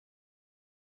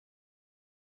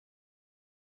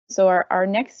So our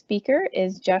next speaker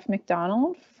is Jeff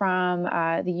McDonnell from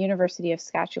the University of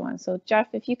Saskatchewan. So Jeff,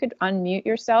 if you could unmute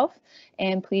yourself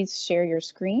and please share your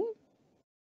screen.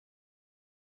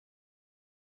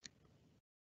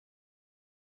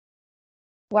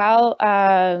 While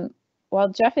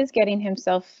Jeff is getting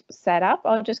himself set up,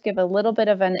 I'll just give a little bit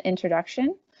of an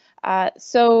introduction.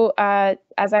 As I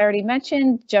already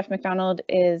mentioned, Jeff McDonnell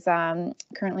is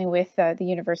currently with the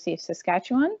University of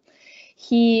Saskatchewan.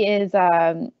 He is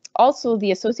also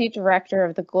the Associate Director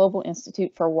of the Global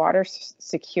Institute for Water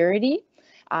Security.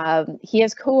 He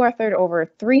has co-authored over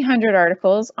 300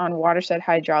 articles on watershed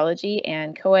hydrology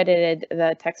and co-edited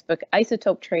the textbook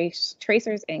Isotope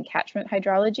Tracers and Catchment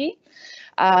Hydrology.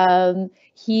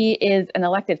 He is an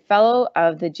elected fellow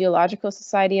of the Geological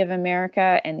Society of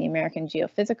America and the American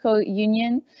Geophysical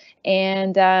Union.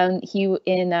 And he,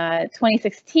 in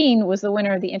 2016, was the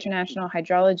winner of the International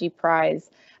Hydrology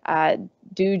Prize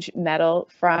Douge Medal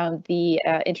from the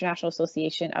International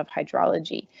Association of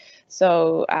Hydrology.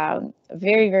 So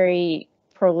very, very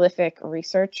prolific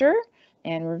researcher,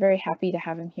 and we're very happy to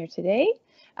have him here today.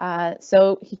 Jeff,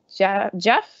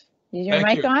 is your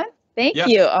mic on? Thank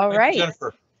you. All right.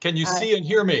 Jennifer, can you see and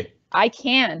hear me? I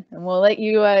can, and we'll let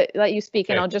you speak.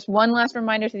 Okay. And I'll just one last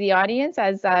reminder to the audience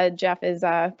as Jeff is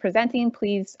presenting,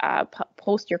 please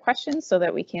post your questions so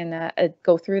that we can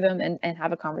go through them and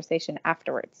have a conversation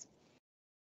afterwards.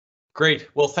 Great.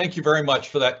 Well, thank you very much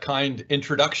for that kind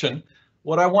introduction.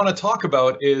 What I want to talk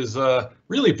about is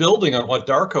really building on what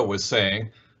Darko was saying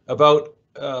about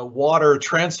water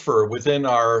transfer within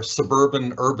our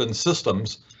suburban urban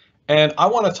systems. And I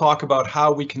want to talk about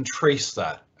how we can trace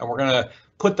that. And we're going to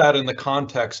put that in the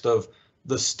context of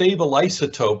the stable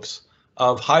isotopes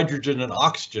of hydrogen and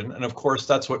oxygen. And of course,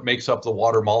 that's what makes up the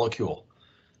water molecule.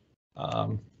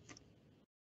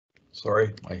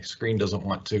 Sorry, my screen doesn't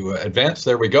want to advance.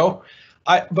 There we go.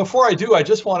 Before I do, I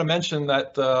just want to mention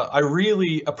that I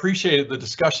really appreciated the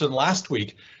discussion last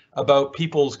week about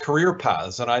people's career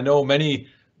paths. And I know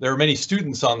there are many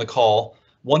students on the call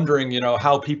wondering,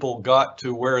 how people got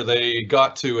to where they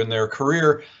got to in their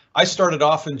career. I started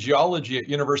off in geology at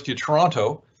University of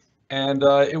Toronto, and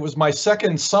it was my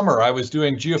second summer. I was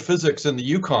doing geophysics in the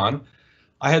Yukon.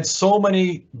 I had so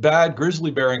many bad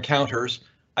grizzly bear encounters.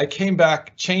 I came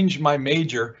back, changed my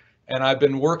major, and I've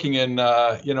been working in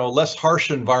less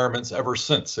harsh environments ever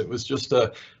since. It was just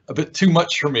a bit too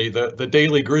much for me, the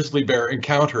daily grizzly bear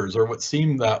encounters, or what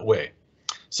seemed that way.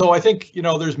 So I think,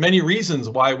 there's many reasons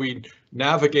why we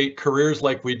navigate careers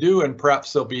like we do, and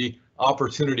perhaps there'll be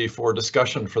opportunity for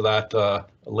discussion for that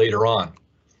later on.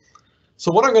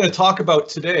 So what I'm going to talk about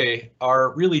today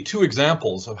are really two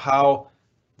examples of how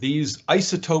these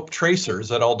isotope tracers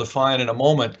that I'll define in a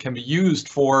moment can be used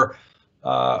for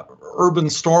urban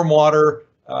stormwater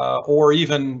or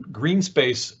even green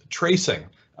space tracing.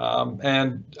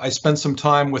 And I spent some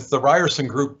time with the Ryerson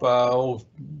group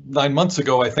 9 months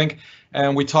ago, I think,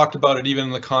 and we talked about it even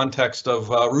in the context of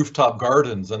rooftop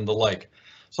gardens and the like.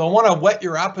 So I want to whet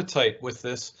your appetite with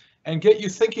this and get you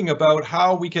thinking about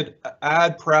how we could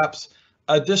add perhaps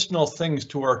additional things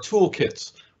to our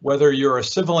toolkits, whether you're a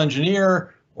civil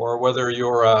engineer or whether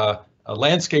you're a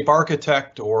landscape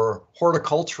architect or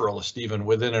horticulturalist even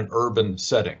within an urban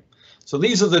setting. So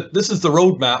this is the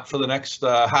roadmap for the next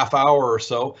half hour or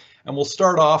so, and we'll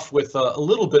start off with a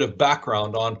little bit of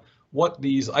background on what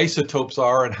these isotopes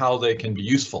are and how they can be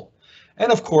useful.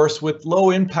 And of course, with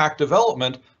low impact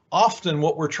development, often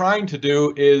what we're trying to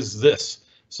do is this.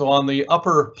 So on the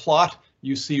upper plot,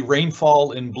 you see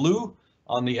rainfall in blue.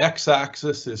 On the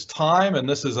x-axis is time, and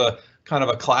this is a kind of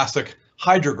a classic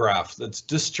hydrograph that's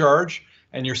discharge,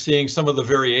 and you're seeing some of the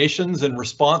variations in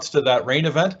response to that rain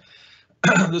event.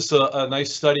 This is a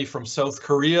nice study from South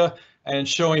Korea and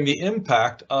showing the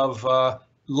impact of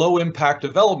low impact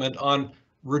development on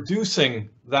reducing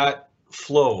that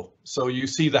flow. So you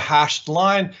see the hashed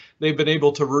line, they've been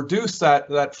able to reduce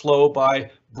that flow by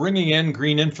bringing in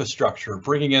green infrastructure,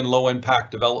 bringing in low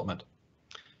impact development.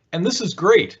 And this is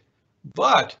great,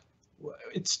 but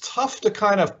it's tough to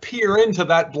kind of peer into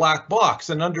that black box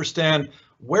and understand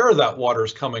where that water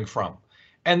is coming from.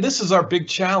 And this is our big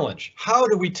challenge. How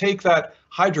do we take that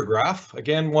hydrograph,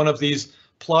 again, one of these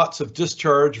plots of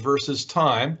discharge versus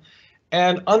time,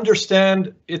 and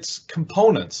understand its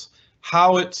components,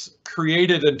 how it's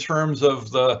created in terms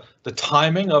of the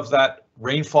timing of that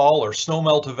rainfall or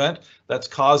snowmelt event that's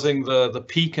causing the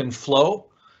peak and flow,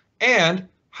 and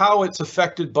how it's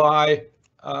affected by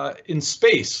in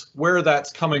space, where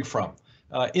that's coming from,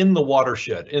 in the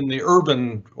watershed, in the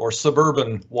urban or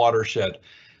suburban watershed.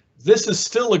 This is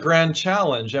still a grand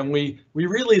challenge, and we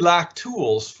really lack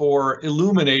tools for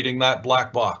illuminating that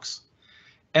black box.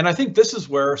 And I think this is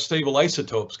where stable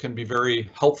isotopes can be very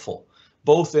helpful,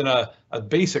 both in a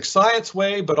basic science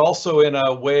way, but also in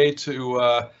a way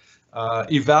to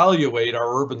evaluate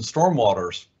our urban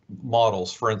stormwater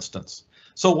models, for instance.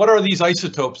 So what are these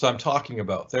isotopes I'm talking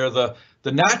about? They're the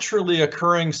naturally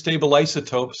occurring stable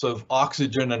isotopes of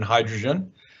oxygen and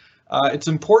hydrogen. It's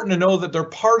important to know that they're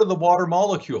part of the water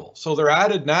molecule. So they're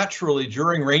added naturally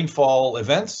during rainfall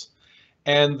events,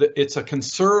 and it's a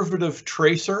conservative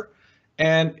tracer,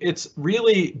 and it's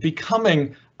really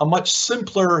becoming a much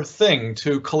simpler thing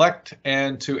to collect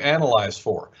and to analyze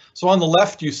for. So on the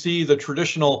left, you see the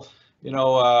traditional,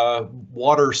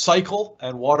 water cycle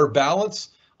and water balance.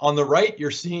 On the right,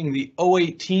 you're seeing the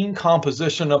O18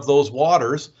 composition of those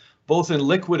waters, both in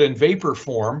liquid and vapor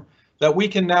form, that we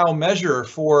can now measure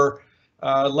for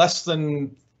less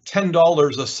than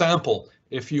 $10 a sample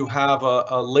if you have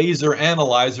a laser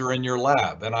analyzer in your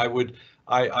lab. And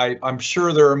I'm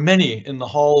sure there are many in the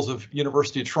halls of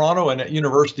University of Toronto and at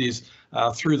universities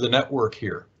through the network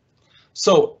here.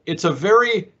 So it's a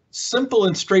very simple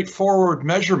and straightforward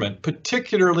measurement,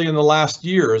 particularly in the last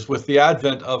years with the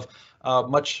advent of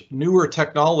much newer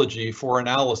technology for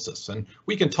analysis. And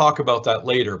we can talk about that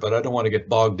later, but I don't want to get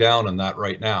bogged down in that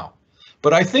right now.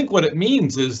 But I think what it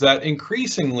means is that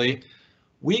increasingly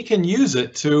we can use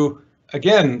it to,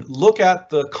 again, look at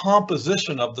the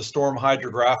composition of the storm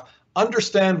hydrograph,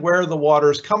 understand where the water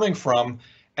is coming from,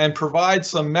 and provide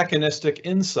some mechanistic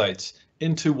insights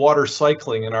into water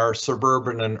cycling in our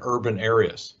suburban and urban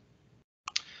areas.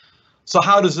 So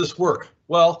how does this work?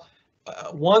 Well,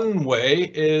 one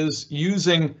way is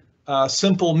using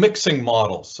simple mixing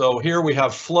models. So here we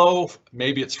have flow,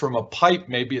 maybe it's from a pipe,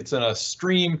 maybe it's in a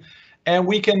stream, and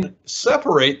we can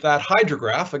separate that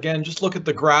hydrograph. Again, just look at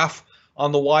the graph.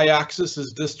 On the y-axis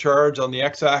is discharge, on the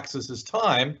x-axis is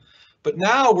time. But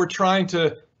now we're trying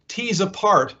to tease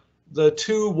apart the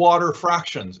two water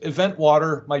fractions. Event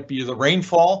water might be the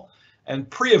rainfall, and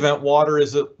pre-event water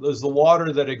is the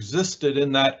water that existed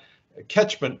in that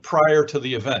catchment prior to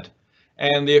the event.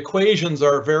 And the equations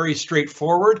are very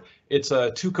straightforward. It's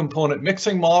a two-component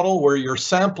mixing model where you're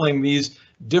sampling these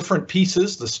different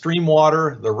pieces, the stream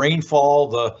water, the rainfall,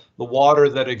 the water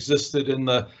that existed in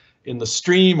the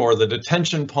stream or the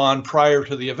detention pond prior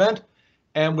to the event.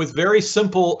 And with very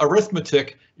simple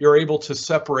arithmetic, you're able to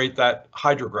separate that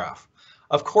hydrograph.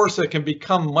 Of course, it can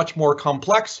become much more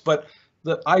complex, but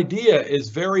the idea is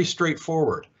very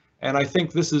straightforward. And I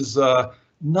think this has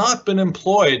not been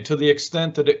employed to the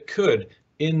extent that it could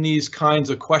in these kinds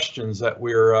of questions that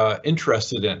we're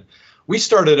interested in. We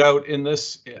started out in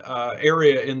this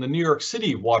area in the New York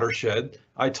City watershed.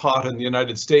 I taught in the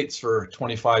United States for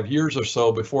 25 years or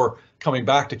so before coming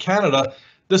back to Canada.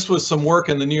 This was some work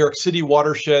in the New York City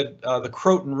watershed, the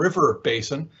Croton River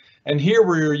Basin. And here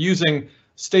we're using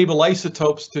stable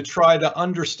isotopes to try to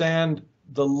understand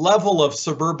the level of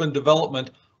suburban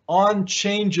development on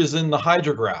changes in the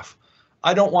hydrograph.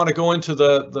 I don't want to go into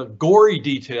the gory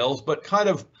details, but kind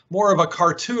of more of a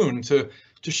cartoon to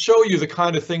show you the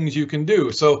kind of things you can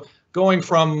do. So going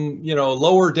from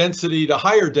lower density to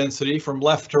higher density from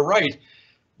left to right,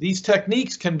 these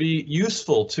techniques can be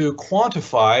useful to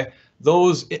quantify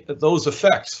those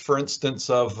effects, for instance,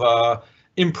 of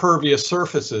impervious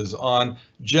surfaces on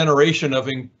generation of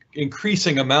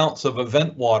increasing amounts of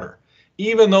event water.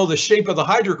 Even though the shape of the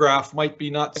hydrograph might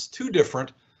be not too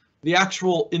different, the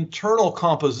actual internal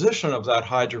composition of that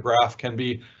hydrograph can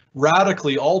be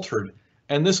radically altered,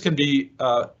 and this can be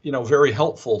very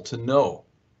helpful to know.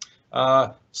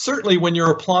 Certainly when you're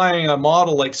applying a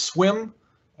model like SWIM,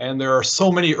 and there are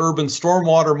so many urban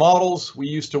stormwater models. We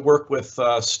used to work with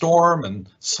STORM and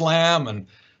SLAM and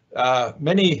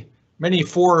many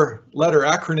four-letter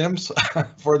acronyms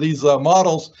for these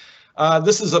models.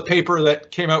 This is a paper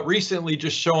that came out recently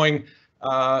just showing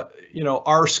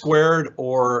R squared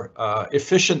or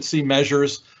efficiency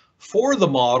measures for the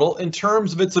model in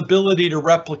terms of its ability to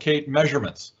replicate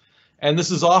measurements. And this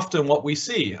is often what we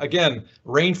see. Again,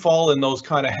 rainfall in those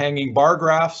kind of hanging bar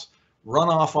graphs,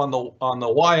 runoff on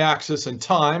the y-axis and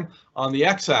time on the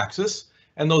x-axis,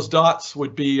 and those dots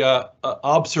would be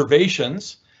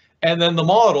observations. And then the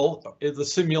model, the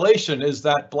simulation, is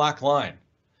that black line.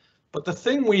 But the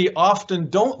thing we often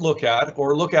don't look at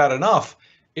or look at enough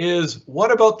is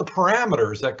what about the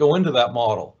parameters that go into that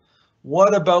model?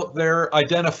 What about their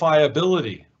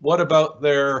identifiability? What about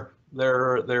their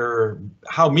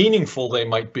how meaningful they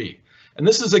might be? And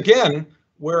this is again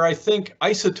where I think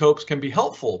isotopes can be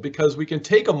helpful, because we can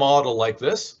take a model like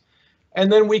this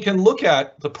and then we can look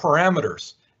at the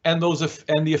parameters and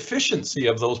the efficiency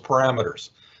of those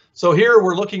parameters. So here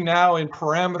we're looking now in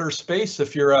parameter space.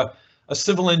 If you're a a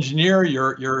civil engineer,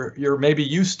 you're maybe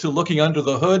used to looking under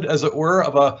the hood, as it were,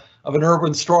 of an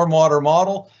urban stormwater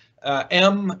model.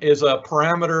 M is a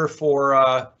parameter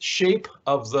for shape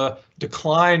of the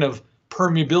decline of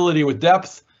permeability with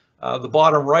depth. The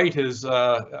bottom right is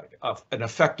an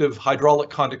effective hydraulic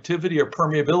conductivity or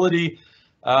permeability.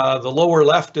 The lower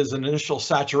left is an initial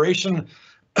saturation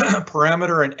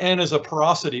parameter, and N is a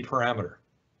porosity parameter.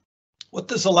 What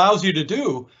this allows you to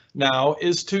do now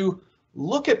is to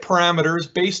look at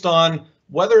parameters based on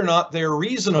whether or not they're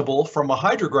reasonable from a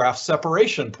hydrograph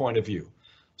separation point of view.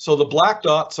 So the black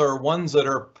dots are ones that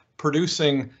are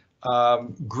producing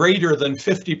greater than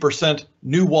 50%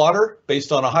 new water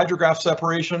based on a hydrograph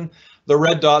separation. The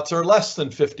red dots are less than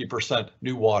 50%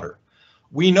 new water.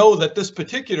 We know that this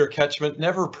particular catchment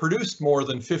never produced more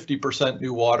than 50%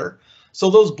 new water. So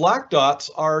those black dots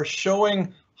are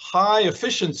showing high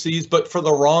efficiencies, but for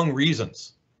the wrong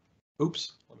reasons.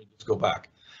 Oops, let me just go back.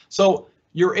 So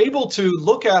you're able to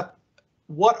look at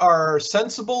what are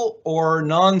sensible or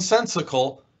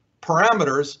nonsensical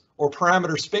parameters or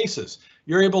parameter spaces.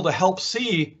 You're able to help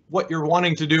see what you're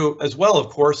wanting to do as well, of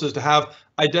course, is to have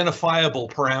identifiable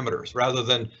parameters rather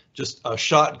than just a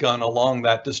shotgun along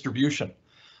that distribution.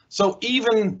 So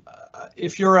even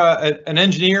if you're an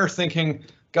engineer thinking,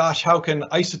 gosh, how can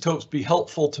isotopes be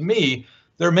helpful to me?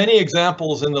 There are many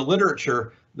examples in the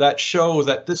literature that show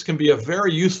that this can be a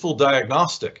very useful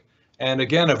diagnostic. And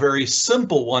again, a very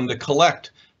simple one to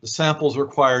collect. The samples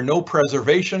require no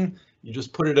preservation. You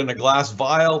just put it in a glass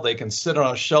vial. They can sit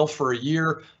on a shelf for a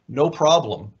year, no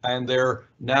problem. And they're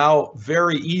now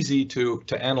very easy to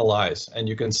analyze, and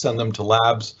you can send them to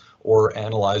labs or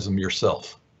analyze them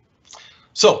yourself.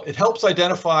 So it helps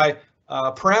identify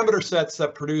parameter sets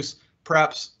that produce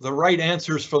perhaps the right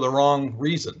answers for the wrong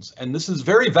reasons. And this is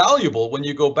very valuable when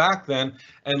you go back then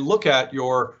and look at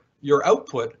your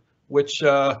output, which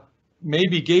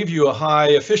maybe gave you a high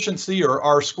efficiency or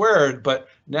R squared, but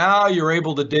now you're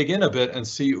able to dig in a bit and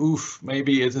see, oof,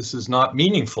 maybe this is not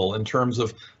meaningful in terms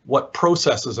of what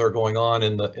processes are going on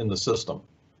in the system.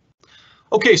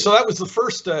 Okay, so that was the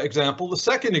first example. The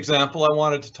second example I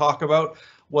wanted to talk about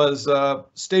was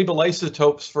stable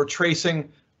isotopes for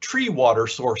tracing tree water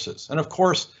sources. And of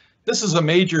course, this is a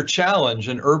major challenge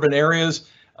in urban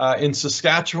areas in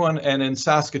Saskatchewan and in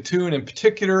Saskatoon in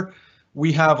particular.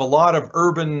 We have a lot of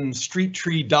urban street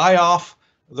tree die-off.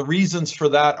 The reasons for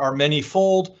that are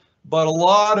many-fold, but a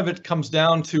lot of it comes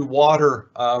down to water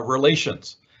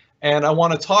relations. And I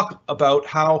want to talk about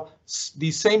how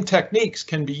these same techniques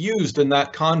can be used in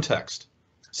that context.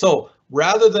 So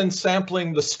rather than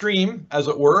sampling the stream, as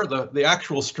it were, the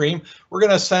actual stream, we're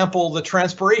going to sample the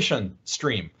transpiration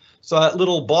stream. So that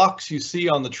little box you see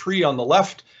on the tree on the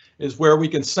left is where we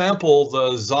can sample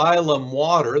the xylem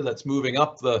water that's moving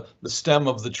up the stem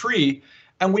of the tree.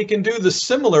 And we can do the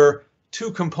similar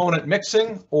two-component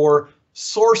mixing or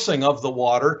sourcing of the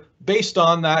water based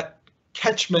on that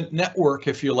catchment network,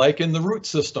 if you like, in the root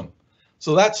system.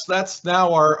 So that's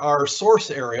now our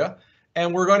source area.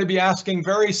 And we're going to be asking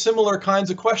very similar kinds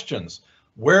of questions.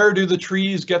 Where do the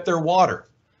trees get their water?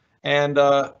 And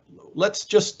let's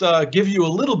just give you a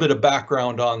little bit of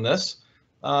background on this.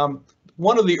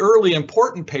 One of the early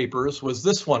important papers was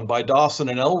this one by Dawson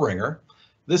and Ellringer.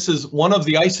 This is one of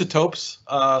the isotopes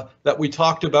that we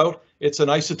talked about. It's an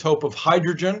isotope of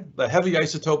hydrogen, the heavy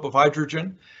isotope of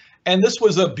hydrogen. And this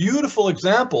was a beautiful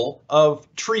example of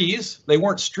trees. They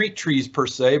weren't street trees per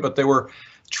se, but they were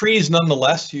trees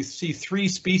nonetheless. You see 3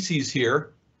 species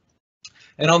here.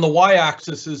 And on the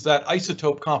y-axis is that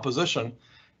isotope composition.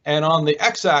 And on the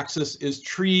x-axis is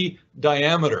tree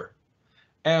diameter.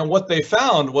 And what they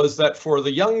found was that for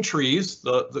the young trees,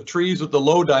 the trees with the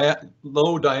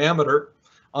low diameter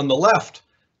on the left,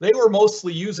 they were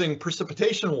mostly using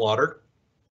precipitation water.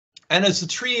 And as the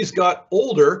trees got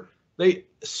older, they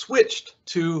switched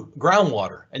to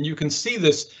groundwater. And you can see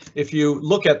this if you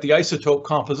look at the isotope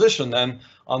composition then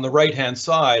on the right-hand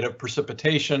side of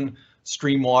precipitation,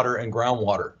 stream water, and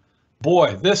groundwater.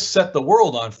 Boy, this set the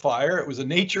world on fire. It was a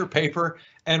Nature paper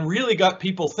and really got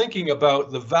people thinking about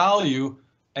the value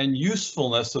and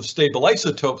usefulness of stable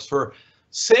isotopes for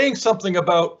saying something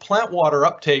about plant water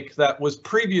uptake that was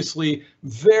previously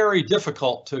very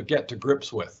difficult to get to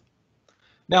grips with.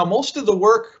 Now, most of the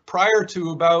work prior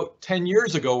to about 10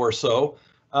 years ago or so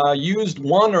used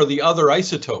one or the other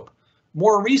isotope.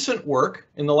 More recent work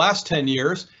in the last 10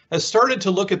 years has started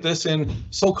to look at this in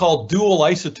so-called dual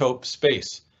isotope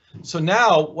space. So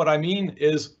now what I mean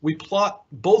is we plot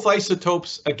both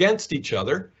isotopes against each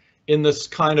other in this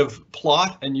kind of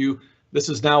plot, and this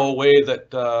is now a way that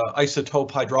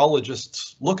isotope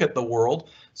hydrologists look at the world.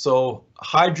 So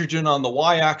hydrogen on the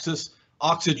y-axis,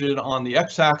 oxygen on the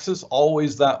x-axis,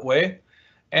 always that way.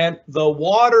 And the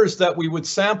waters that we would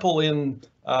sample in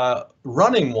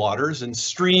running waters, in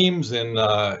streams, in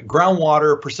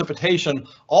groundwater, precipitation,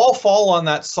 all fall on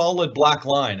that solid black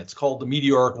line. It's called the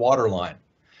meteoric water line.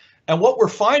 And what we're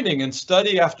finding in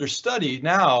study after study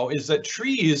now is that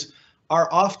trees are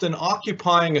often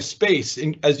occupying a space,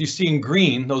 as you see in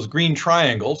green, those green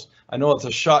triangles. I know it's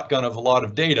a shotgun of a lot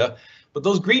of data, but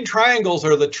those green triangles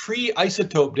are the tree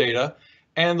isotope data,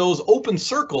 and those open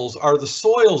circles are the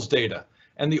soils data.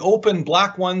 And the open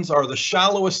black ones are the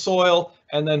shallowest soil,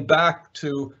 and then back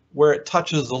to where it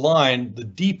touches the line, the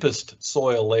deepest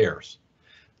soil layers.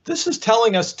 This is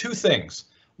telling us two things.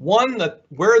 One, that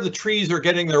where the trees are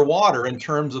getting their water in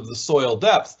terms of the soil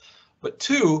depth, but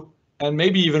two, and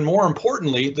maybe even more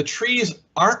importantly, the trees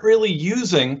aren't really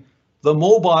using the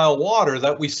mobile water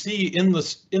that we see in the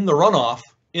runoff,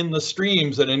 in the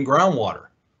streams and in groundwater.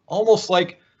 Almost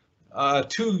like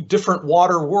two different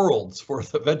water worlds for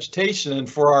the vegetation and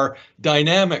for our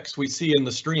dynamics we see in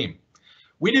the stream.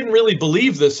 We didn't really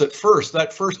believe this at first.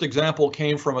 That first example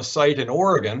came from a site in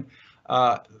Oregon.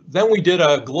 Then we did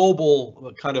a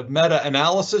global kind of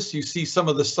meta-analysis. You see some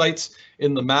of the sites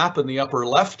in the map in the upper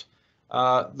left.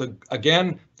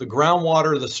 Again, the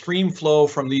groundwater, the stream flow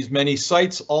from these many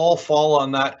sites all fall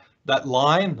on that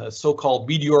line, the so-called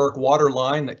meteoric water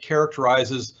line that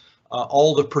characterizes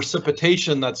all the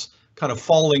precipitation that's kind of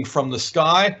falling from the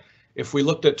sky. If we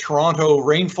looked at Toronto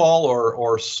rainfall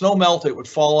or snowmelt, it would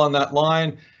fall on that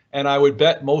line. And I would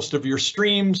bet most of your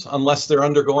streams, unless they're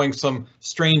undergoing some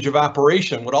strange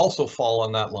evaporation, would also fall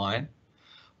on that line.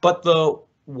 But the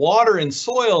water in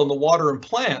soil and the water in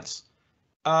plants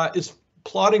is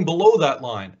plotting below that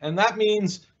line. And that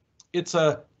means it's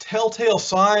a telltale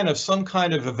sign of some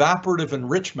kind of evaporative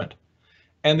enrichment.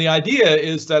 And the idea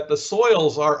is that the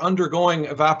soils are undergoing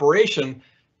evaporation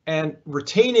and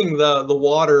retaining the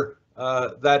water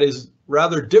that is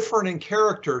rather different in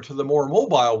character to the more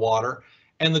mobile water.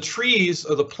 And the trees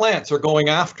or the plants are going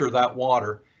after that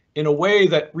water in a way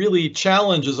that really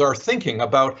challenges our thinking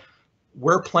about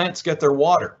where plants get their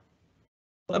water.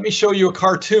 Let me show you a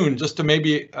cartoon just to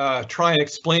maybe try and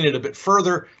explain it a bit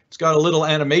further. It's got a little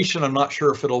animation. I'm not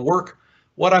sure if it'll work.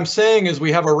 What I'm saying is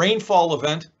we have a rainfall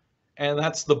event, and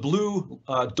that's the blue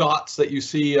dots that you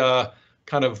see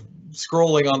kind of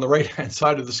scrolling on the right-hand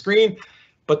side of the screen.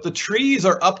 But the trees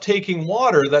are uptaking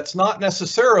water that's not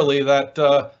necessarily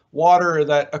that water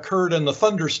that occurred in the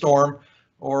thunderstorm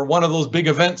or one of those big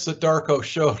events that Darko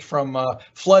showed from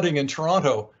flooding in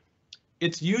Toronto.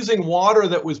 It's using water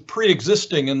that was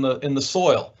pre-existing in the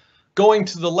soil. Going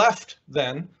to the left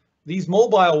then, these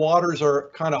mobile waters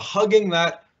are kind of hugging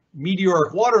that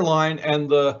meteoric water line, and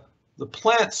the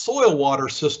plant soil water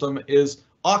system is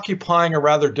occupying a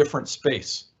rather different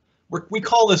space. We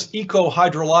call this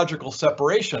eco-hydrological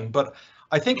separation, but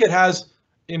I think it has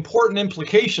important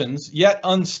implications, yet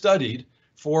unstudied,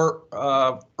 for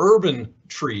urban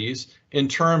trees in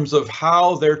terms of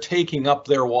how they're taking up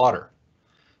their water.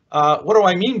 What do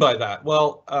I mean by that?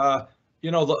 Well,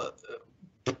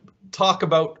 talk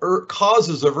about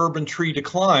causes of urban tree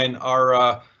decline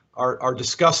are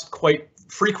discussed quite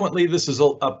frequently. This is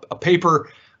a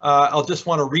paper. I'll just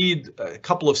want to read a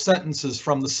couple of sentences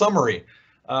from the summary.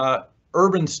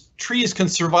 Urban trees can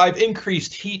survive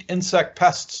increased heat, insect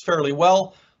pests fairly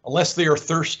well, unless they are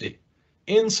thirsty.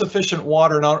 Insufficient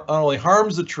water not only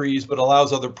harms the trees, but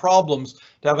allows other problems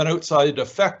to have an outside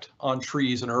effect on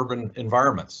trees in urban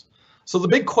environments. So the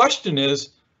big question is,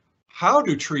 how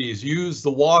do trees use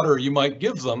the water you might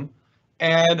give them,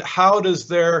 and how does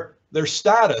their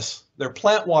status, their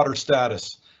plant water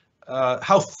status, their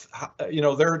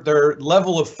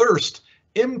level of thirst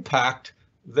impact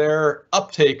their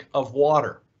uptake of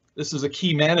water? This is a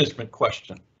key management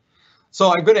question.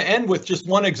 So I'm going to end with just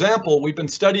one example. We've been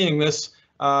studying this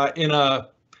in a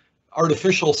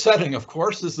artificial setting, of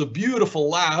course. This is a beautiful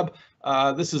lab.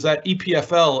 This is at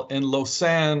EPFL in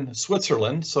Lausanne,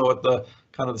 Switzerland. So at the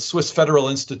kind of the Swiss Federal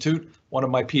Institute, one of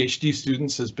my PhD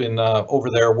students has been over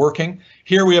there working.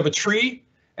 Here we have a tree,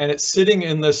 and it's sitting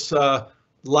in this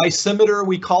lysimeter,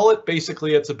 we call it.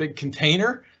 Basically, it's a big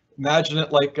container. Imagine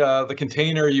it like the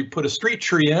container you put a street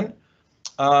tree in.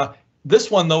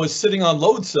 This one, though, is sitting on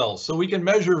load cells, so we can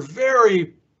measure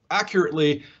very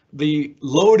accurately the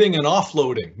loading and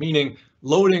offloading, meaning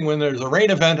loading when there's a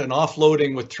rain event and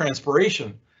offloading with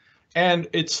transpiration. And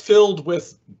it's filled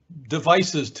with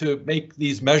devices to make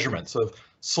these measurements of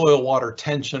soil water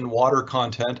tension, water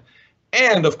content.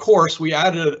 And of course, we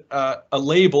added a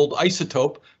labeled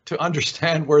isotope to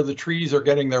understand where the trees are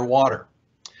getting their water.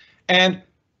 And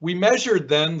we measured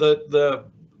then the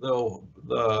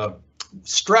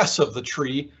stress of the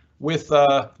tree with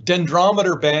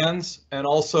dendrometer bands and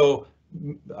also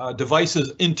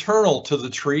devices internal to the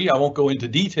tree. I won't go into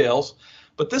details,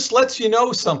 but this lets you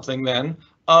know something then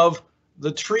of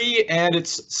the tree and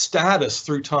its status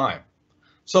through time.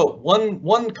 So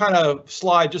one kind of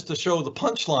slide just to show the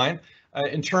punchline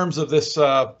in terms of this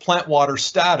plant water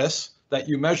status that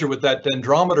you measure with that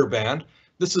dendrometer band.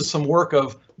 This is some work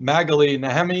of Magali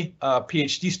Nahemi, a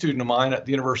PhD student of mine at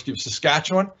the University of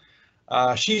Saskatchewan.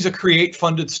 She's a CREATE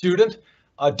funded student,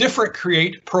 a different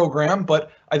CREATE program,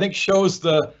 but I think shows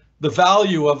the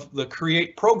value of the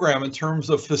CREATE program in terms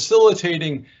of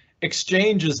facilitating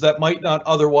exchanges that might not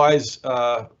otherwise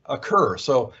occur.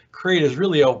 So CREATE is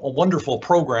really a wonderful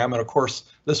program, and of course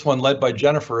this one led by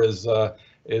Jennifer is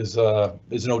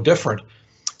no different.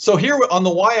 So here on the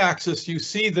y-axis you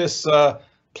see this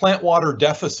plant water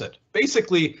deficit,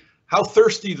 basically how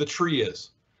thirsty the tree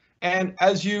is. And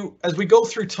as we go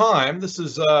through time, this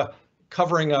is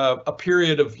covering a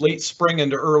period of late spring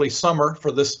into early summer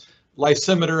for this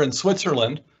lysimeter in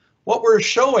Switzerland. What we're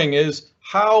showing is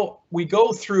how we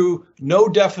go through no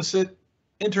deficit,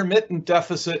 intermittent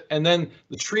deficit, and then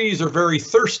the trees are very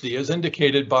thirsty, as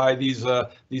indicated by these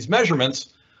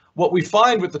measurements. What we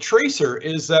find with the tracer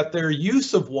is that their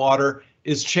use of water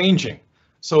is changing.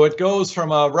 So it goes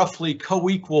from a roughly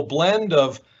co-equal blend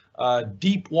of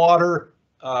deep water,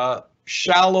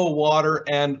 shallow water,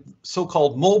 and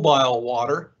so-called mobile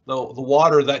water, the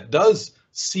water that does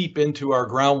seep into our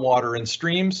groundwater and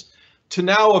streams, to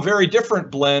now a very different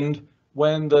blend.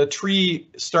 When the tree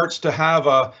starts to have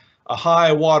a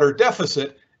high water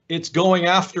deficit, it's going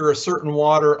after a certain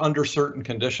water under certain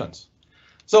conditions.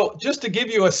 So just to give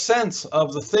you a sense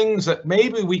of the things that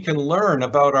maybe we can learn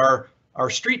about our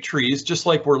street trees, just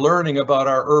like we're learning about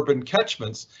our urban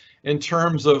catchments, in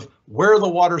terms of where the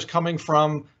water's coming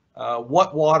from,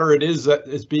 what water it is that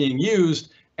is being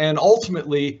used, and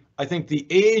ultimately, I think the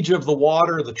age of the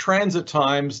water, the transit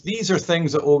times, these are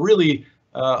things that will really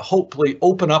hopefully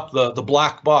open up the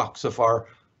black box of our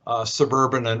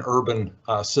suburban and urban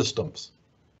systems.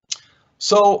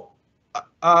 So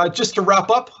just to wrap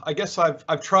up, I guess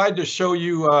I've tried to show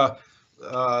you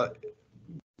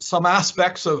some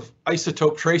aspects of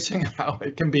isotope tracing, how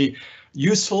it can be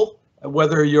useful,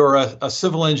 whether you're a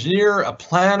civil engineer, a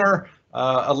planner,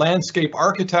 a landscape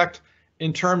architect,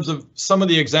 in terms of some of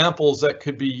the examples that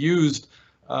could be used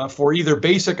for either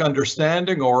basic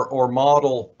understanding or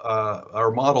model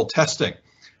testing.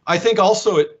 I think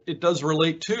also it does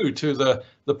relate to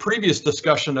the previous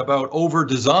discussion about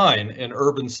over-design in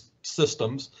urban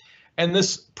systems, and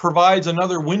this provides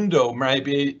another window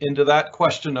maybe into that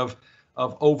question of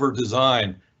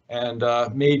over-design and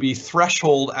maybe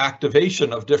threshold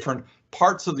activation of different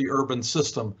parts of the urban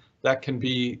system that can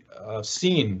be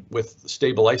seen with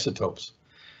stable isotopes.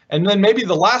 And then maybe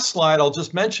the last slide I'll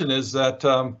just mention is that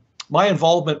my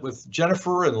involvement with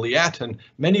Jennifer and Liette and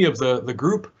many of the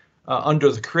group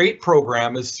under the CREATE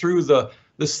program is through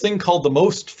this thing called the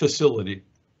MOST facility.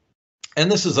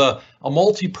 And this is a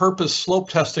multi-purpose slope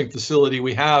testing facility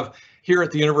we have here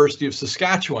at the University of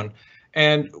Saskatchewan.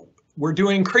 And we're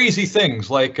doing crazy things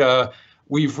like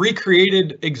we've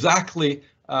recreated exactly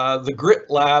the Grit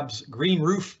Labs green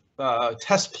roof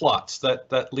test plots that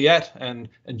Liette and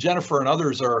Jennifer and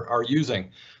others are using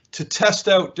to test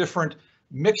out different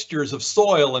mixtures of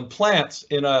soil and plants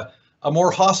in a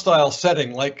more hostile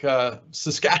setting like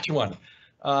Saskatchewan.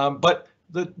 But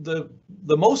the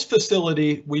MOST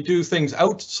facility, we do things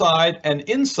outside and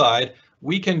inside.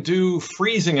 We can do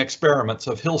freezing experiments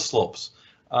of hill slopes.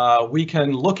 We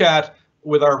can look at,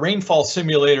 with our rainfall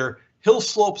simulator, hill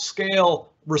slope scale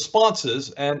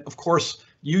responses, and of course,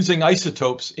 using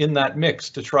isotopes in that mix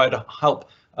to try to help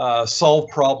solve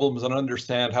problems and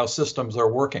understand how systems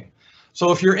are working.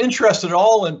 So if you're interested at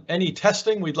all in any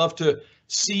testing, we'd love to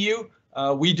see you.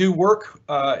 We do work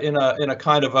in a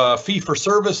kind of a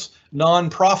fee-for-service,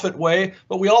 non-profit way,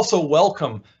 but we also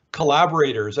welcome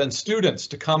collaborators and students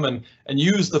to come and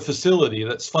use the facility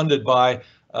that's funded by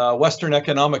Western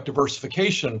Economic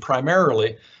Diversification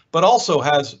primarily, but also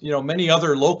has many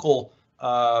other local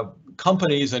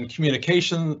companies and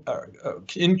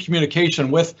in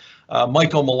communication with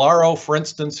Michael Malaro, for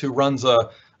instance, who runs a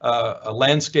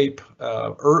landscape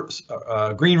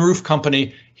green roof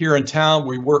company here in town.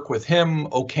 We work with him,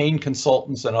 O'Kane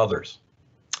Consultants, and others.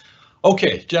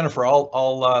 Okay, Jennifer,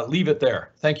 I'll leave it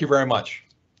there. Thank you very much.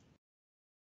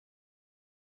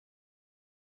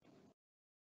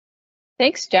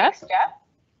 Thanks, Jeff. So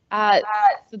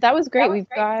that was great. We've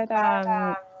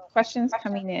got questions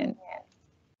coming in.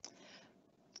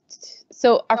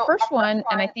 So our first one,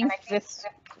 and I think this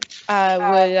would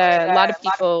a lot of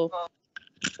people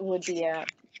would be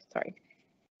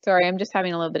sorry, I'm just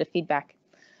having a little bit of feedback.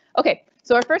 Okay,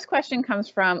 so our first question comes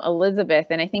from Elizabeth,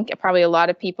 and I think probably a lot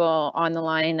of people on the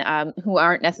line who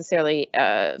aren't necessarily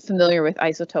familiar with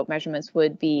isotope measurements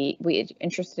would be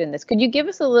interested in this. Could you give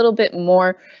us a little bit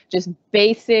more just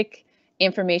basic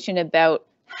information about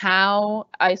how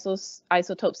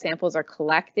isotope samples are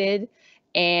collected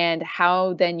and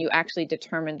how then you actually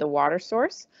determine the water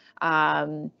source?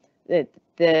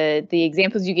 The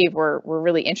examples you gave were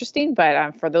really interesting,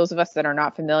 but for those of us that are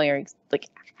not familiar, like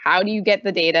how do you get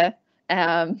the data?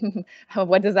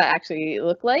 What does that actually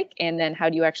look like? And then how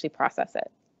do you actually process it?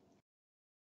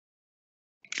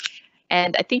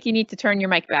 And I think you need to turn your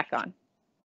mic back on.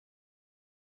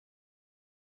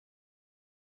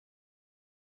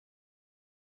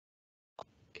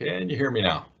 Can you hear me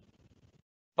now?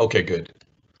 Okay, good.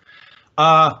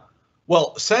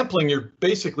 Well, sampling, you're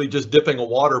basically just dipping a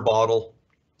water bottle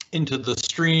into the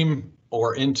stream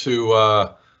or into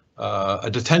a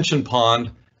detention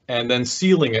pond and then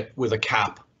sealing it with a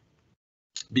cap,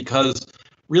 because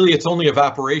really it's only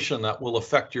evaporation that will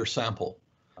affect your sample.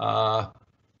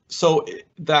 So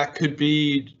that could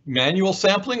be manual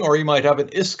sampling, or you might have an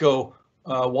ISCO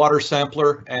water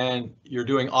sampler and you're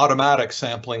doing automatic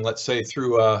sampling, let's say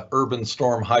through a urban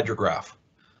storm hydrograph.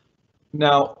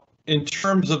 Now, in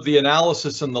terms of the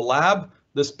analysis in the lab,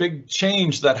 this big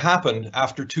change that happened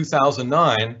after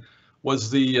 2009 was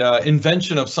the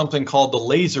invention of something called the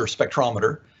laser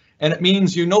spectrometer. And it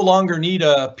means you no longer need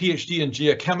a PhD in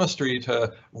geochemistry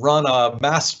to run a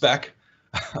mass spec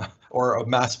or a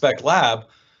mass spec lab.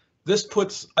 This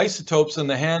puts isotopes in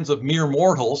the hands of mere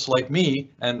mortals like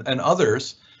me and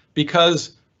others,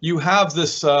 because you have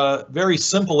this very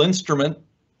simple instrument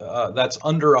that's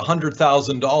under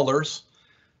 $100,000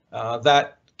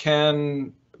 that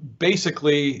can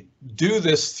basically do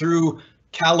this through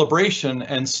calibration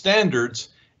and standards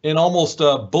in almost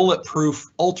a bulletproof,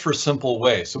 ultra simple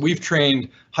way. So we've trained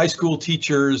high school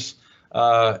teachers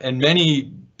and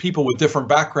many people with different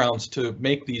backgrounds to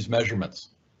make these measurements.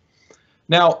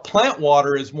 Now, plant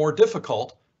water is more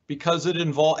difficult because it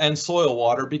involves, and soil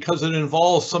water, because it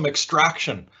involves some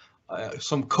extraction,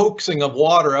 some coaxing of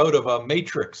water out of a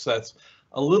matrix that's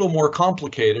a little more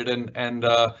complicated. And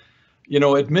you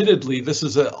know, admittedly, this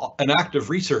is an active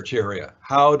research area.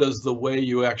 How does the way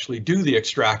you actually do the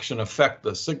extraction affect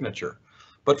the signature?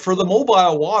 But for the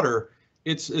mobile water,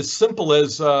 it's as simple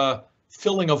as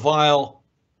filling a vial,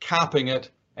 capping it,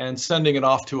 and sending it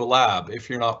off to a lab if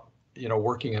you're not, you know,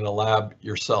 working in a lab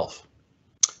yourself.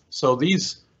 So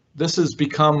this has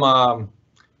become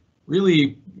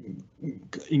really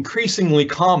increasingly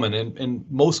common in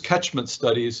most catchment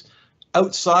studies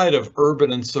outside of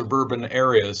urban and suburban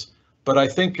areas. But I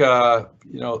think you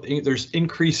know, there's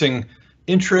increasing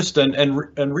interest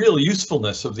and real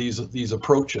usefulness of these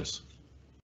approaches.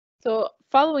 So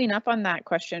following up on that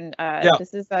question,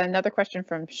 this is another question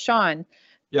from Sean.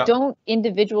 Yeah. Don't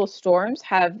individual storms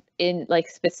have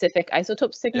specific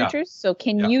isotope signatures? Yeah. So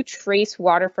can you trace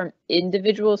water from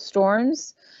individual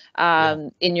storms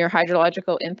in your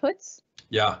hydrological inputs?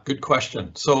 Yeah, good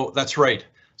question. So that's right.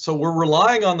 So we're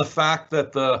relying on the fact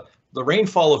that the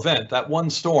rainfall event, that one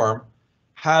storm,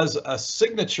 has a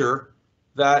signature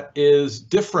that is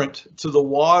different to the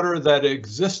water that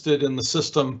existed in the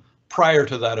system prior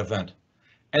to that event.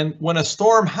 And when a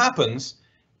storm happens,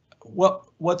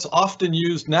 what's often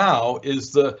used now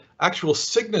is the actual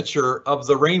signature of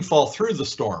the rainfall through the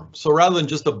storm. So rather than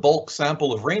just a bulk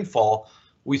sample of rainfall,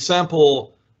 we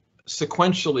sample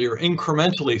sequentially or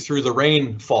incrementally through the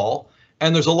rainfall,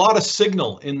 and there's a lot of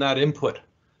signal in that input.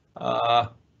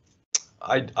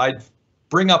 I'd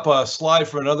bring up a slide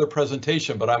from another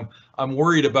presentation, but I'm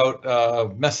worried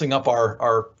about messing up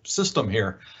our system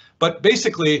here. But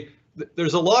basically,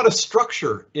 there's a lot of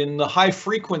structure in the high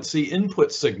frequency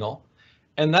input signal,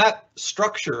 and that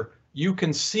structure you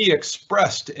can see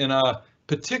expressed in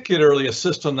particularly a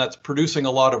system that's producing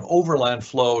a lot of overland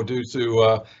flow due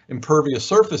to impervious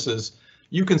surfaces.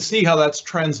 You can see how that's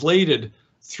translated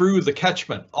through the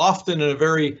catchment, often in a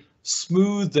very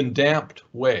smoothed and damped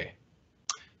way.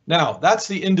 Now, that's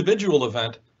the individual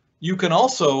event. You can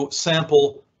also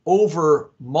sample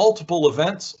over multiple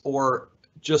events, or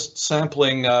just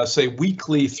sampling, say,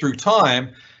 weekly through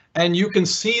time, and you can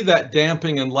see that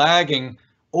damping and lagging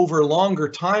over longer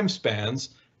time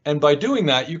spans. And by doing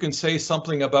that, you can say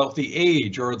something about the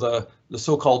age or the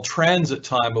so-called transit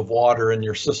time of water in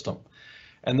your system.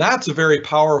 And that's a very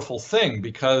powerful thing,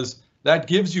 because that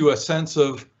gives you a sense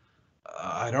of,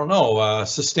 I don't know,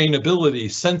 sustainability,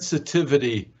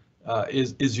 sensitivity.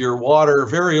 Is your water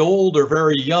very old or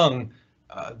very young?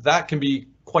 That can be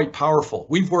quite powerful.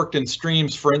 We've worked in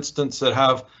streams, for instance, that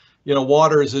have,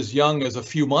 waters as young as a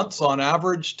few months on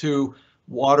average to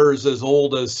waters as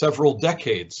old as several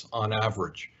decades on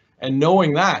average. And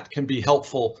knowing that can be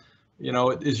helpful.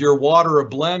 Is your water a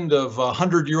blend of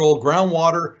 100-year-old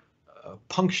groundwater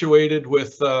punctuated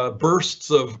with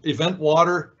bursts of event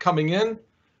water coming in?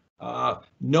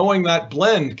 Knowing that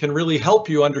blend can really help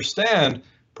you understand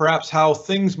perhaps how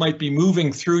things might be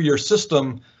moving through your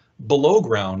system below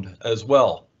ground as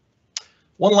well.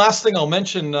 One last thing I'll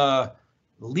mention,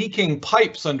 leaking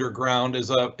pipes underground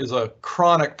is a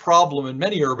chronic problem in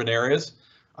many urban areas.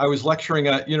 I was lecturing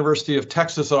at University of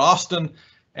Texas at Austin,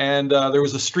 and there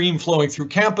was a stream flowing through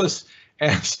campus,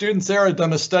 and students there had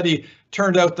done a study.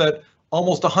 Turned out that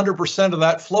almost 100% of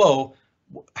that flow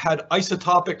had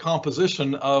isotopic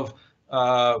composition of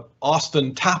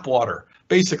Austin tap water.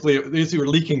 Basically, these were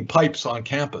leaking pipes on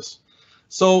campus.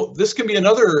 So this can be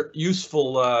another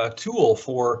useful tool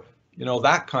for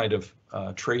that kind of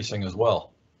tracing as well.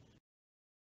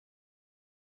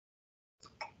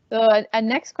 So a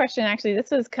next question, actually,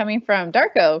 this is coming from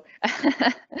Darko.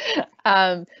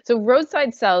 So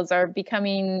roadside cells are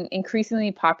becoming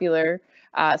increasingly popular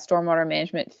stormwater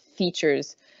management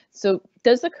features. So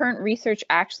does the current research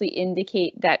actually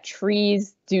indicate that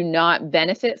trees do not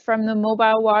benefit from the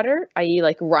mobile water, i.e.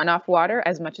 like runoff water,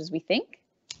 as much as we think?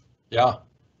 Yeah,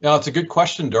 it's a good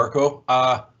question, Darko.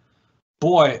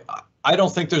 Boy, I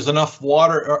don't think there's enough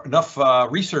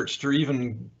research to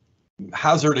even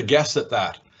hazard a guess at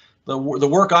that. The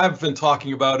work I've been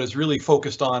talking about is really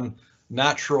focused on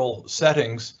natural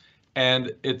settings,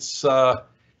 and it's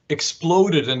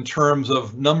exploded in terms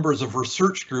of numbers of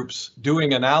research groups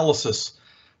doing analysis.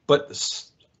 But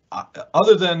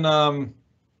other than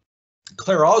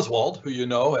Claire Oswald, who you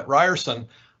know at Ryerson,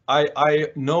 I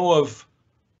know of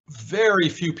very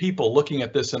few people looking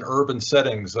at this in urban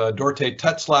settings. Dorte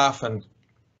Tetzlaff and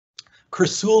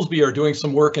Chris Soulsby are doing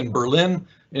some work in Berlin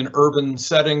in urban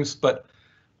settings, but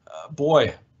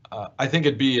boy, I think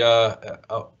it'd be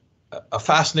a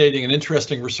fascinating and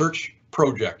interesting research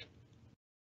project.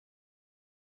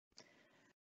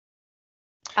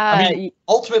 I mean,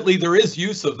 ultimately, there is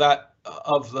use of that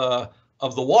of the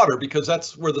water because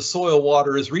that's where the soil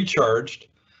water is recharged,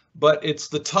 but it's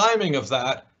the timing of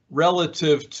that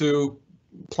relative to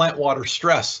plant water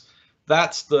stress.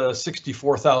 That's the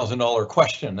 $64,000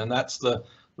 question, and that's the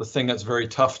thing that's very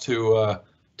tough to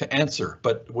answer.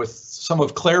 But with some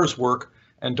of Claire's work,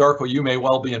 and Darko, you may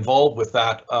well be involved with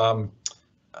that,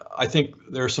 I think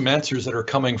there are some answers that are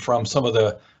coming from some of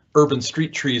the urban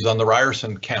street trees on the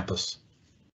Ryerson campus.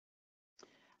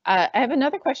 I have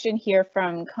another question here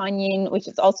from Kanyin, which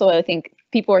is also, I think,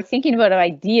 people are thinking about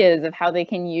ideas of how they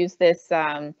can use this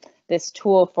this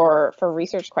tool for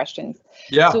research questions.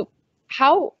 Yeah. So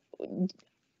how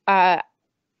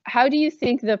do you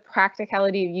think the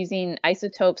practicality of using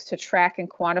isotopes to track and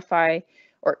quantify,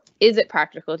 or is it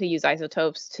practical to use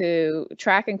isotopes to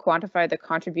track and quantify the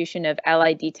contribution of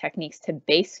LID techniques to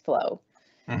base flow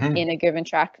in a given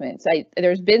trackment? So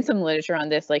there's been some literature on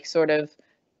this, like sort of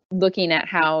looking at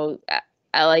how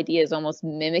LID is almost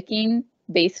mimicking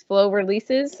base flow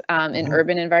releases in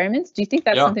urban environments. Do you think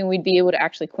that's something we'd be able to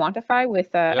actually quantify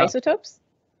with isotopes?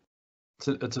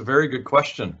 It's a very good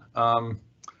question. One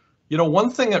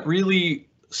thing that really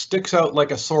sticks out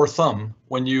like a sore thumb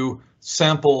when you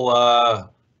sample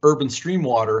urban stream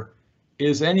water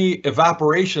is any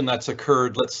evaporation that's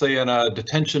occurred, let's say in a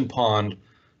detention pond,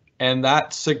 and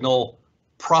that signal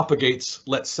propagates,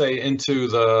 let's say, into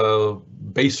the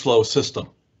base flow system.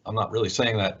 I'm not really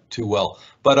saying that too well,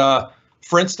 but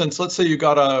for instance, let's say you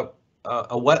got a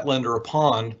wetland or a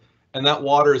pond, and that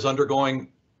water is undergoing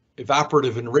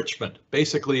evaporative enrichment.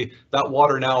 Basically, that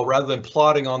water now, rather than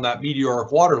plotting on that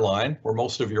meteoric water line, where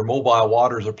most of your mobile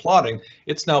waters are plotting,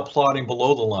 it's now plotting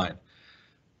below the line.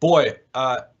 Boy,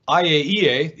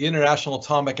 IAEA, the International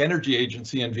Atomic Energy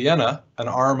Agency in Vienna, an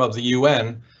arm of the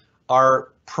UN,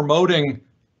 are promoting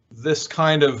this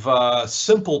kind of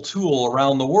simple tool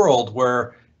around the world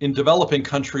where in developing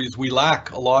countries we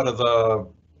lack a lot of the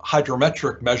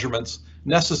hydrometric measurements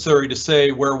necessary to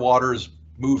say where water is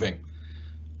moving.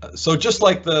 So just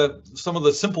like some of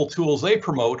the simple tools they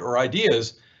promote or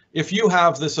ideas, if you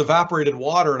have this evaporated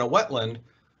water in a wetland,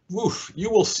 you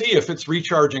will see if it's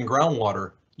recharging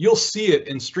groundwater. You'll see it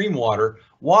in stream water.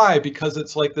 Why? Because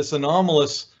it's like this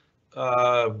anomalous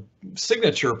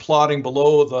signature plotting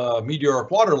below the meteoric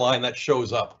water line that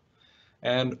shows up.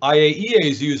 And IAEA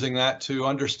is using that to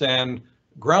understand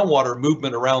groundwater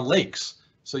movement around lakes.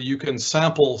 So you can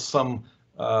sample some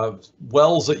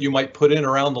wells that you might put in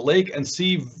around the lake and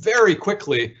see very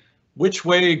quickly which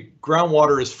way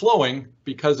groundwater is flowing,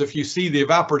 because if you see the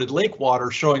evaporated lake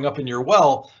water showing up in your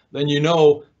well, then you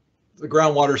know the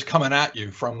groundwater is coming at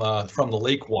you from the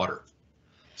lake water.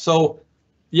 So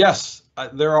yes,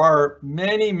 there are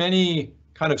many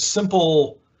kind of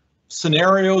simple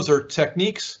scenarios or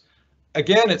techniques.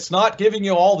 Again, it's not giving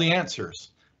you all the answers,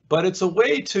 but it's a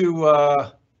way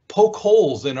to poke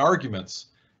holes in arguments.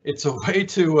 It's a way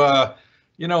to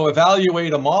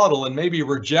evaluate a model and maybe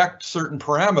reject certain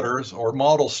parameters or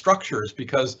model structures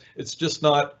because it's just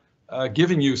not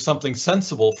giving you something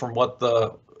sensible from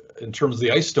in terms of the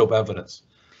isotope evidence.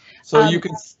 So you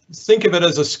can think of it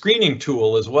as a screening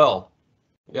tool as well.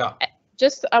 Yeah.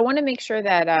 I want to make sure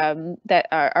that that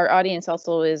our audience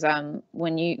also is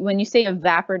when you say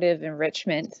evaporative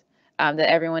enrichment, that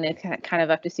everyone is kind of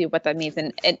up to see what that means,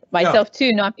 and myself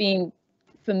too, not being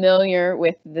familiar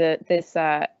with this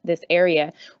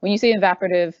area. When you say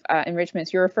evaporative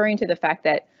enrichments, you're referring to the fact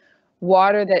that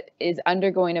water that is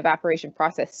undergoing evaporation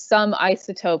process, some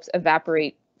isotopes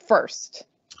evaporate first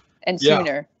and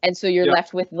sooner, and so you're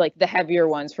left with like the heavier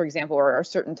ones, for example, or a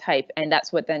certain type, and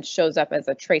that's what then shows up as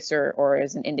a tracer or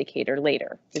as an indicator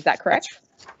later. Is that correct?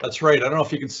 That's right. I don't know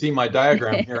if you can see my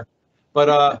diagram here,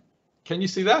 but can you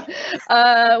see that?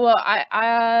 Well,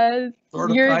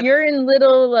 you're in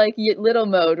little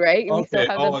mode, right? Okay. We still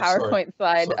have the PowerPoint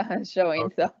slide showing.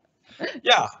 Okay. So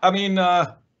yeah, I mean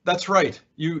that's right.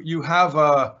 You have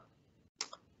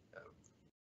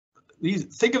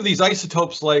think of these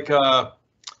isotopes like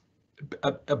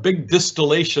a big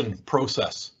distillation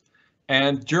process,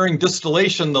 and during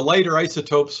distillation the lighter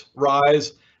isotopes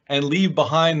rise and leave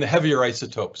behind the heavier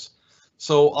isotopes.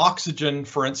 So oxygen,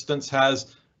 for instance,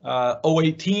 has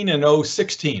O18 and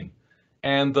O16,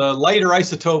 and the lighter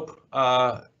isotope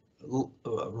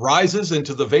rises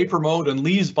into the vapor mode and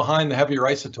leaves behind the heavier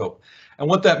isotope. And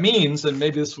what that means, and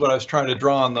maybe this is what I was trying to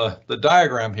draw on the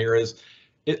diagram here, is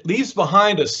it leaves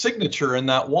behind a signature in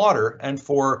that water, and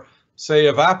for say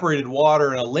evaporated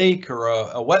water in a lake or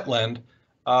a wetland,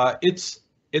 it's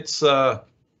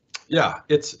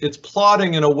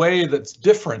plotting in a way that's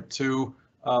different to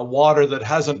water that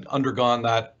hasn't undergone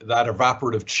that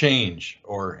evaporative change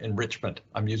or enrichment.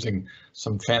 I'm using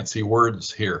some fancy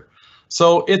words here.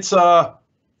 So it's I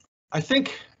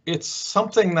think it's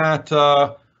something that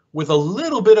with a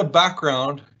little bit of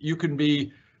background, you can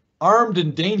be armed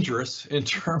and dangerous in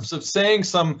terms of saying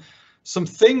some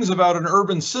things about an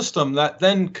urban system that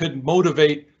then could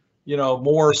motivate,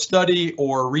 more study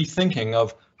or rethinking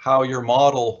of how your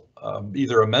model,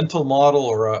 either a mental model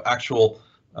or an actual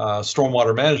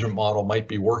stormwater management model, might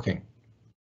be working.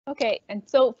 Okay, and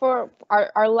so for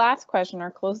our last question,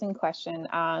 our closing question,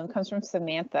 comes from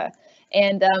Samantha,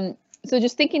 and so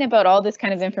just thinking about all this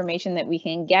kind of information that we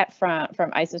can get from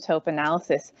isotope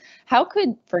analysis, how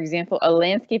could, for example, a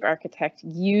landscape architect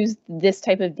use this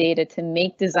type of data to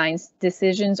make design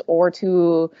decisions or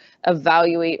to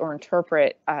evaluate or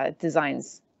interpret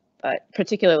designs,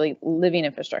 particularly living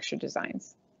infrastructure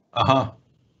designs?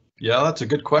 Yeah, that's a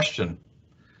good question.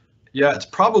 Yeah, it's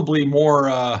probably more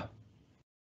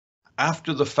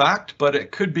after the fact, but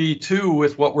it could be too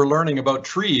with what we're learning about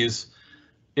trees.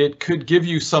 It could give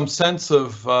you some sense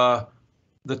of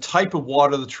the type of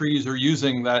water the trees are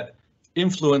using that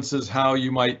influences how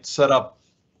you might set up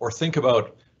or think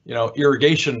about,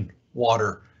 irrigation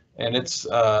water and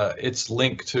its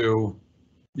link to,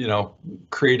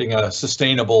 creating a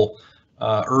sustainable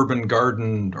urban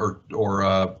garden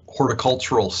or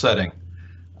horticultural setting.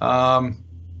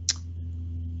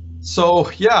 So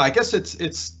yeah, I guess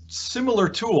it's similar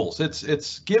tools.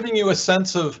 It's giving you a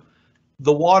sense of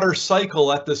the water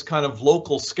cycle at this kind of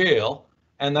local scale,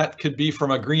 and that could be from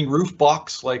a green roof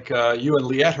box like you and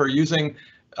Liette are using,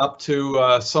 up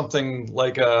to something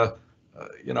like a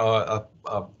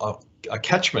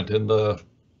catchment in the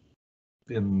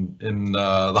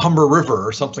Humber River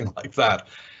or something like that.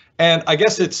 And I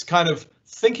guess it's kind of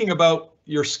thinking about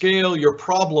your scale, your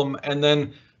problem, and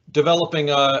then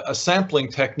developing a sampling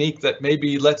technique that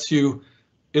maybe lets you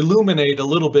illuminate a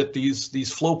little bit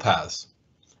these flow paths.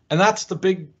 And that's the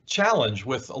big challenge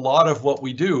with a lot of what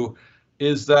we do,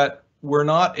 is that we're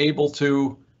not able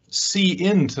to see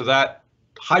into that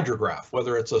hydrograph,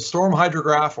 whether it's a storm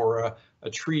hydrograph or a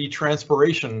tree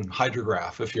transpiration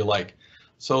hydrograph, if you like.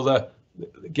 So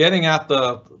getting at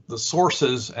the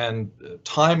sources and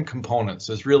time components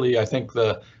is really, I think,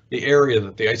 the area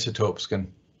that the isotopes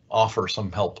can offer some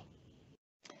help.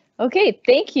 Okay,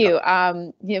 thank you.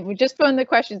 We just found the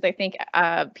questions. I think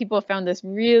people found this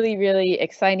really, really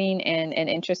exciting and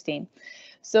interesting.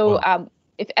 So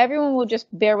if everyone will just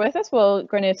bear with us, we're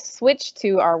going to switch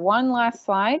to our one last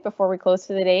slide before we close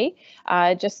for the day,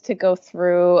 just to go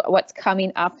through what's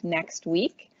coming up next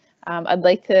week. I'd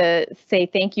like to say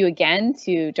thank you again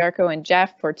to Darko and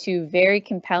Jeff for two very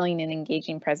compelling and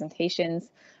engaging presentations.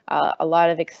 A lot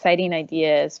of exciting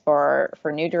ideas for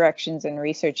new directions and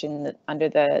research under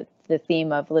the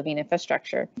theme of living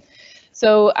infrastructure.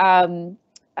 So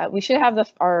we should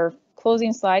have our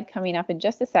closing slide coming up in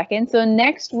just a second. So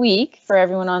next week, for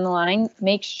everyone on the line,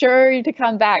 make sure to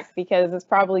come back, because it's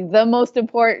probably the most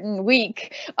important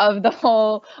week of the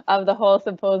whole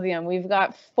symposium. We've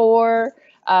got four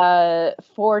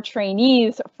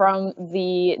trainees from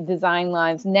the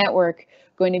DesignLIFES network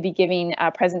going to be giving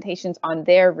presentations on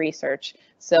their research.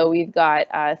 So we've got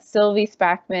Sylvie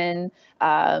Spackman,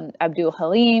 Abdul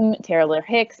Halim, Taylor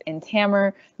Hicks, and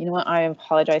Tamer. You know what? I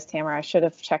apologize, Tamer. I should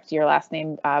have checked your last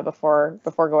name before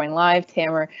going live.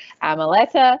 Tamer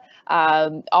Amaleta,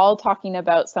 all talking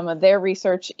about some of their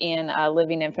research in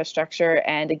living infrastructure.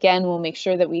 And again, we'll make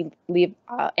sure that we leave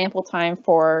ample time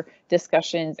for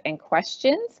discussions and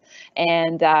questions.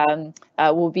 And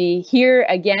we'll be here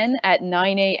again at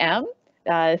 9 a.m.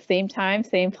 Same time,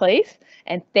 same place.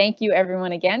 And thank you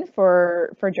everyone again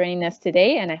for joining us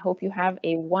today. And I hope you have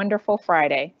a wonderful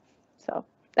Friday. So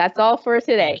that's all for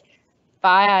today.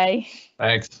 Bye.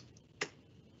 Thanks.